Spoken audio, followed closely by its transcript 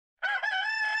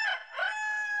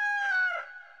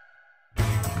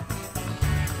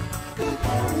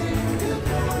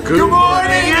Good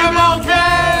morning, MLK!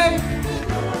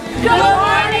 Good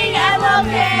morning,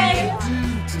 MLK!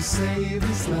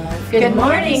 Good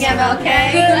morning, MLK!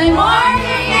 Good morning,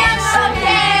 MLK!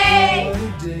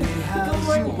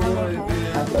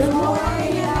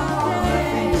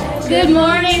 Good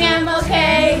morning, MLK!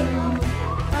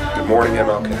 Good morning,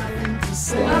 MLK.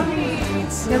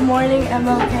 Good morning,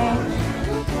 MLK.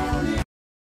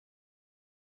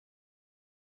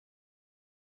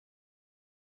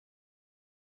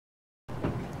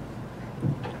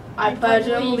 I pledge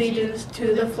allegiance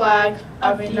to the flag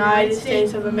of the United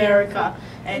States of America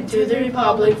and to the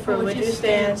republic for which it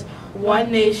stands,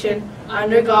 one nation,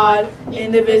 under God,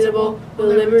 indivisible, with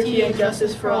liberty and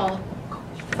justice for all.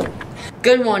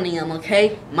 Good morning,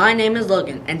 MLK. My name is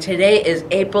Logan, and today is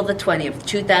April the 20th,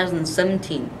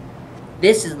 2017.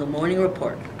 This is the morning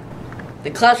report.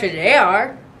 The class for today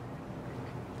are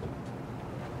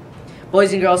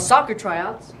Boys and Girls Soccer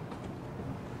Tryouts,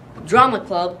 Drama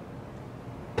Club,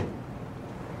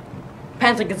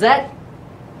 Panther Gazette,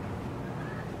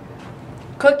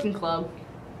 Cooking Club,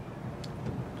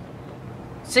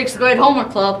 6th grade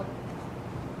Homework Club,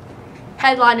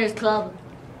 Headliners Club,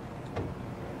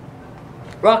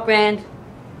 Rock Band,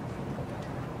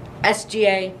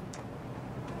 SGA,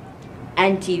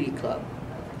 and TV Club.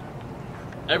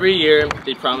 Every year,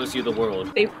 they promise you the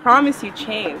world. They promise you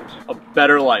change. A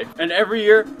better life. And every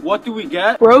year, what do we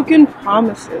get? Broken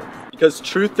promises. Because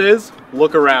truth is,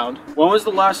 look around. When was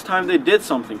the last time they did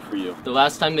something for you? The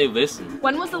last time they listened.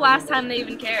 When was the last time they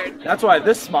even cared? That's why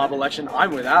this mob election,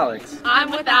 I'm with Alex. I'm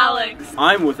with Alex.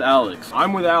 I'm with Alex.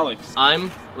 I'm with Alex.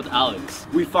 I'm with Alex.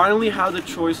 We finally have the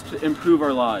choice to improve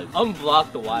our lives.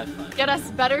 Unblock the Wi-Fi. Get us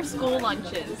better school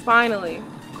lunches. Finally,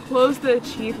 close the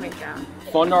achievement gap.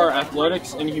 Fund our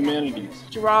athletics and humanities.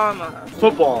 Drama.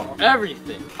 Football.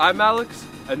 Everything. I'm Alex,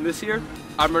 and this year,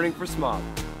 I'm running for SMOB.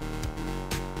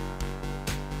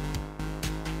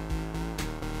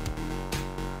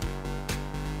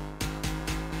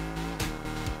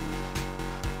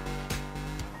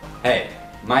 Hey,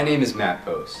 my name is Matt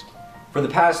Post. For the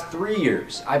past 3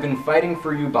 years, I've been fighting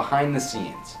for you behind the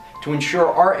scenes to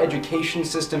ensure our education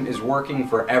system is working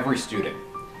for every student.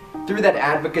 Through that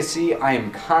advocacy, I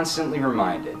am constantly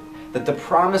reminded that the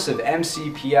promise of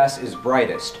MCPS is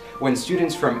brightest when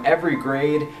students from every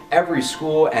grade, every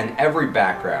school, and every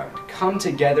background come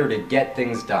together to get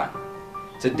things done.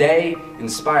 Today,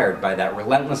 inspired by that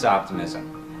relentless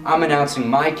optimism, I'm announcing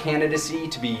my candidacy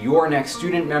to be your next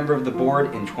student member of the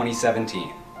board in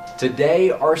 2017. Today,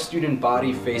 our student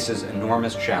body faces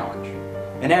enormous challenge.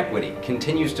 Inequity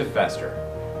continues to fester.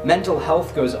 Mental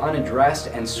health goes unaddressed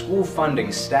and school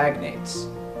funding stagnates.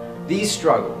 These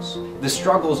struggles, the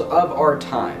struggles of our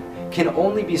time, can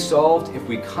only be solved if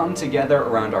we come together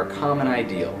around our common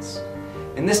ideals.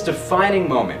 In this defining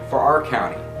moment for our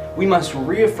county, we must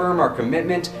reaffirm our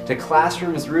commitment to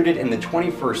classrooms rooted in the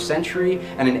 21st century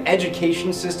and an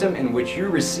education system in which you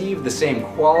receive the same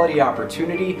quality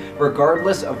opportunity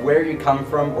regardless of where you come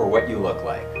from or what you look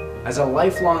like. As a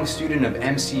lifelong student of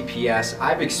MCPS,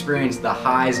 I've experienced the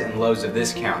highs and lows of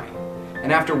this county.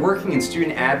 And after working in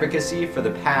student advocacy for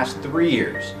the past 3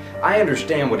 years, I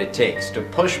understand what it takes to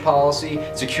push policy,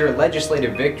 secure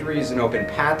legislative victories, and open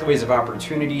pathways of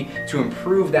opportunity to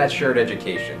improve that shared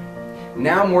education.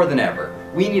 Now more than ever,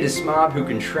 we need a SMOB who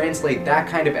can translate that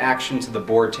kind of action to the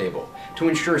board table, to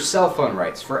ensure cell phone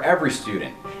rights for every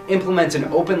student, implement an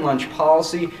open lunch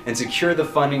policy, and secure the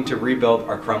funding to rebuild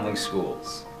our crumbling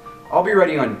schools. I'll be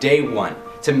ready on day one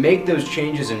to make those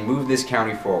changes and move this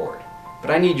county forward.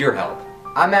 But I need your help.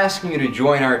 I'm asking you to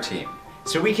join our team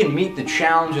so we can meet the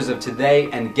challenges of today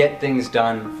and get things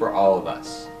done for all of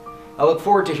us. I look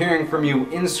forward to hearing from you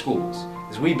in schools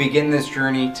as we begin this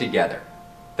journey together.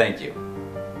 Thank you.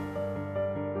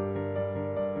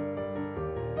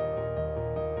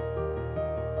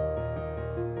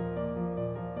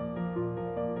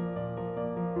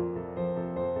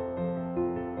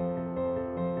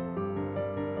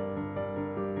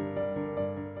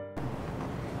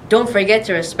 Don't forget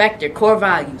to respect your core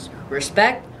values: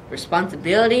 respect,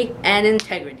 responsibility, and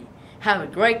integrity. Have a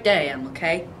great day,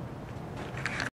 MLK.